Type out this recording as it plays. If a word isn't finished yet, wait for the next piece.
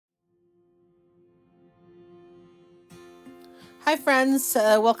Hi friends,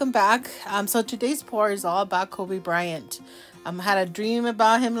 welcome back. So today's pour is all about Kobe Bryant. I had a dream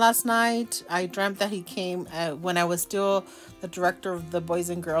about him last night. I dreamt that he came when I was still the director of the Boys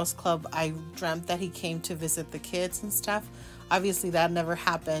and Girls Club. I dreamt that he came to visit the kids and stuff. Obviously that never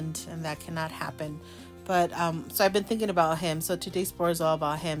happened and that cannot happen. But so I've been thinking about him. So today's pour is all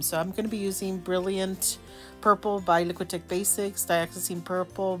about him. So I'm going to be using Brilliant Purple by Liquitex Basics, Dioxazine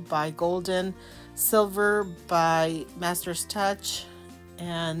Purple by Golden, Silver by Master's Touch,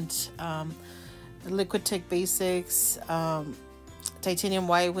 and Liquitex Basics Titanium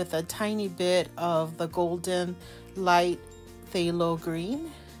White with a tiny bit of the Golden Light Phthalo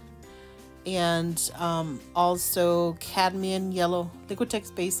Green, and also Cadmium Yellow,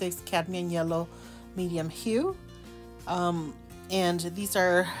 Liquitex Basics Cadmium Yellow Medium Hue. And these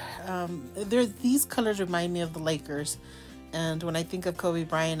are these colors remind me of the Lakers, and when I think of Kobe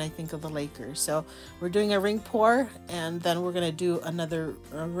Bryant I think of the Lakers. So we're doing a ring pour, and then we're going to do another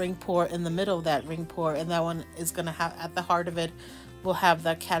ring pour in the middle of that ring pour, and that one is going to have, at the heart of it will have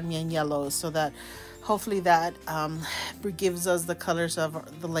that cadmium yellow, so that hopefully that gives us the colors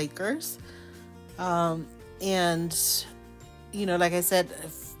of the Lakers. And you know, like I said,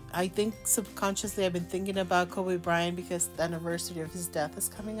 I think subconsciously I've been thinking about Kobe Bryant because the anniversary of his death is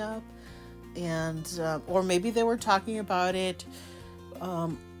coming up, and or maybe they were talking about it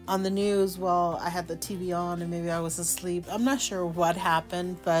on the news while I had the TV on and maybe I was asleep. I'm not sure what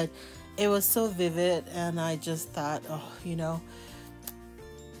happened, but it was so vivid, and I just thought, oh, you know,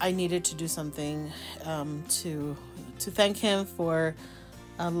 I needed to do something to thank him for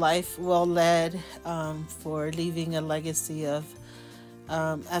a life well led, for leaving a legacy of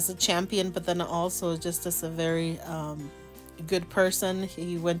as a champion, but then also just as a very good person.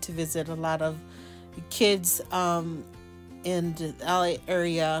 He went to visit a lot of kids in the LA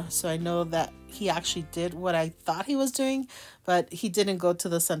area, so I know that he actually did what I thought he was doing, but he didn't go to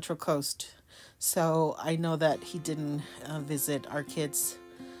the Central Coast. So I know that he didn't visit our kids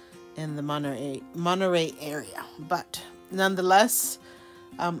in the Monterey area, but nonetheless,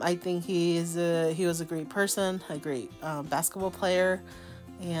 I think he was a great person, a great basketball player,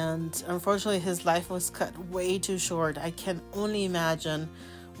 and unfortunately his life was cut way too short. I can only imagine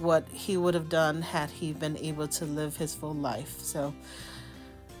what he would have done had he been able to live his full life. So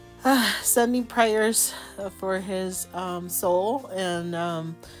sending prayers for his soul,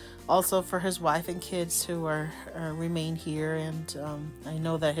 and also for his wife and kids who remain here. And I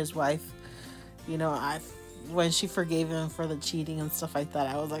know that his wife, you know, when she forgave him for the cheating and stuff like that,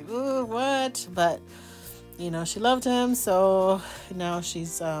 I was like, ooh, what? But you know, she loved him, so now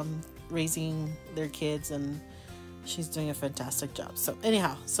she's raising their kids, and she's doing a fantastic job. So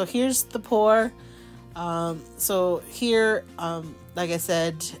anyhow, so here's the pour. So here, like I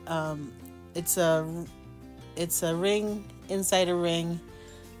said, it's a ring inside a ring,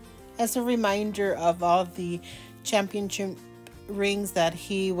 as a reminder of all the championship rings that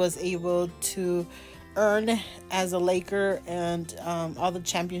he was able to earn as a Laker, and all the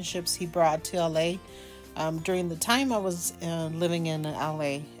championships he brought to LA during the time I was living in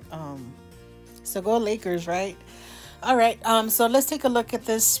LA. So go Lakers, right? All right, so let's take a look at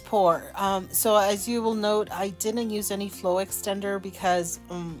this pour. So as you will note, I didn't use any flow extender because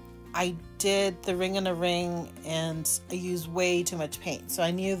I did the ring in a ring and I used way too much paint. So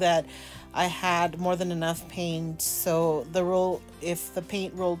I knew that I had more than enough paint, so if the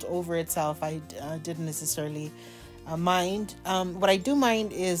paint rolled over itself, I didn't necessarily mind. What I do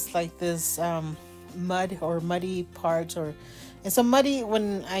mind is like this mud or muddy parts, and so muddy,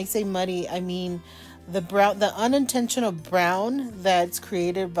 when I say muddy, I mean the unintentional brown that's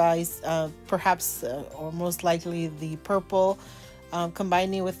created by perhaps or most likely the purple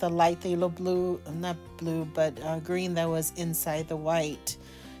combining with the light phthalo blue, not blue, but green that was inside the white.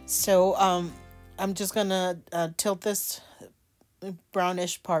 So I'm just gonna tilt this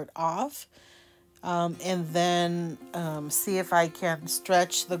brownish part off, and then see if I can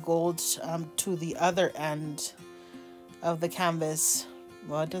stretch the gold to the other end of the canvas.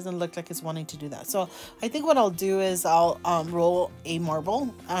 Well, it doesn't look like it's wanting to do that. So I think what I'll do is I'll roll a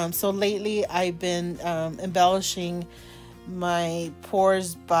marble. So lately I've been embellishing my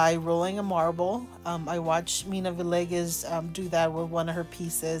pours by rolling a marble. I watched Mina Villegas do that with one of her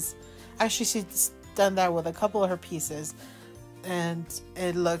pieces. Actually, she's done that with a couple of her pieces, and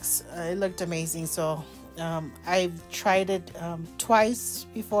it looked amazing. So I've tried it twice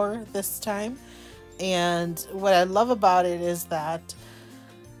before this time, and what I love about it is that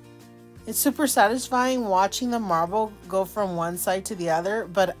it's super satisfying watching the marble go from one side to the other,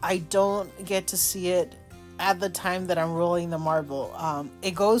 but I don't get to see it at the time that I'm rolling the marble.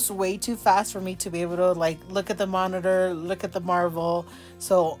 It goes way too fast for me to be able to like look at the monitor, look at the marble.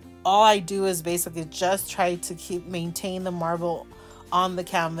 So all I do is basically just try to maintain the marble on the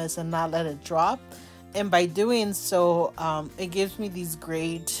canvas and not let it drop. And by doing so, it gives me these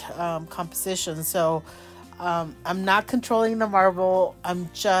great compositions. So I'm not controlling the marble. I'm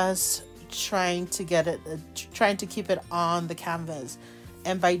just trying to keep it on the canvas.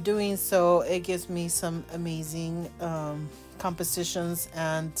 And by doing so, it gives me some amazing compositions.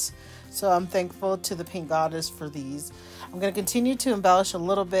 And so I'm thankful to the paint goddess for these. I'm going to continue to embellish a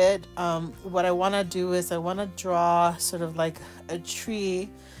little bit. What I want to do is I want to draw sort of like a tree.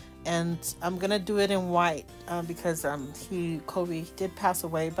 And I'm going to do it in white because Kobe did pass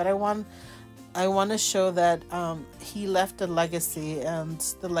away. But I want to show that he left a legacy, and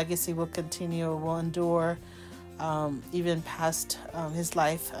the legacy will continue, will endure. Even past his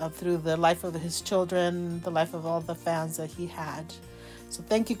life, through the life of his children, the life of all the fans that he had. So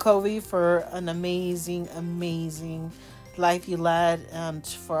thank you, Kobe, for an amazing, amazing life you led, and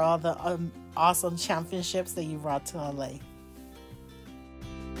for all the awesome championships that you brought to LA.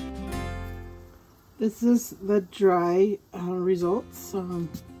 This is the dry results.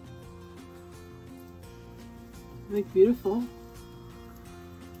 Look beautiful.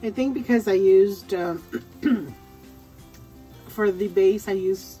 I think because I used for the base, I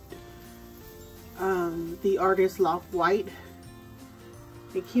used the Artist Lock White.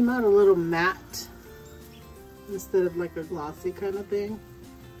 It came out a little matte instead of like a glossy kind of thing.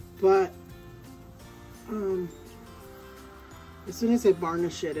 But as soon as I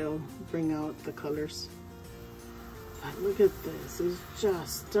varnish it, it'll bring out the colors. But look at this, it's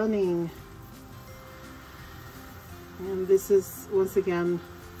just stunning. And this is, once again,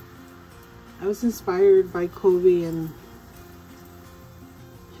 I was inspired by Kobe and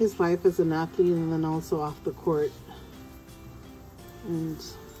his life as an athlete, and then also off the court. And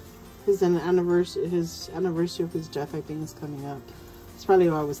his anniversary of his death, I think, is coming up. That's probably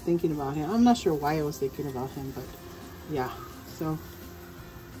why I was thinking about him. I'm not sure why I was thinking about him, but yeah. So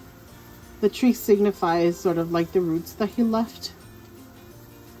the tree signifies sort of like the roots that he left.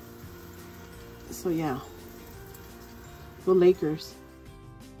 So yeah, go Lakers.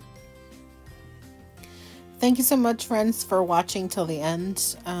 Thank you so much, friends, for watching till the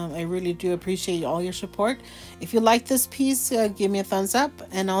end. I really do appreciate all your support. If you like this piece, give me a thumbs up,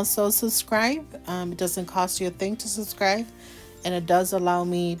 and also subscribe. It doesn't cost you a thing to subscribe, and it does allow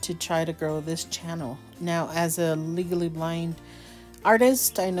me to try to grow this channel. Now, as a legally blind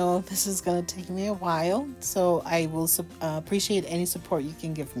artist, I know this is going to take me a while, so I will appreciate any support you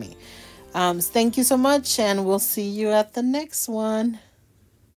can give me. Thank you so much, and we'll see you at the next one.